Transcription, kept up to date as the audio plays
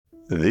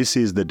This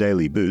is the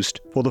daily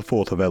boost for the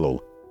 4th of Elul,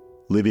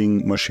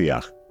 Living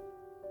Moshiach.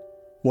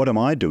 What am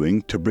I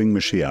doing to bring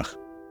Moshiach?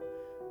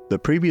 The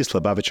previous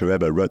Lubavitcher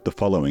Rebbe wrote the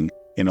following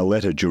in a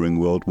letter during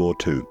World War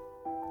II.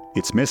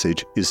 Its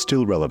message is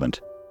still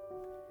relevant.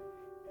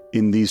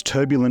 In these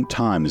turbulent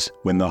times,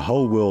 when the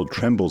whole world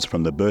trembles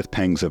from the birth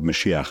pangs of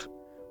Moshiach,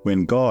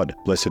 when God,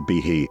 blessed be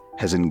He,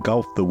 has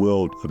engulfed the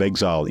world of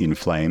exile in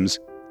flames,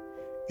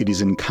 it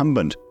is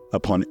incumbent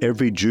upon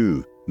every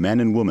Jew,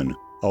 man and woman,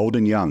 old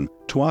and young,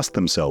 to ask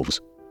themselves,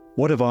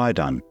 what have I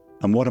done,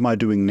 and what am I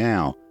doing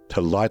now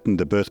to lighten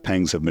the birth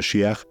pangs of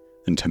Moshiach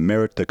and to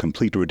merit the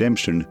complete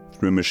redemption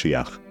through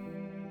Moshiach?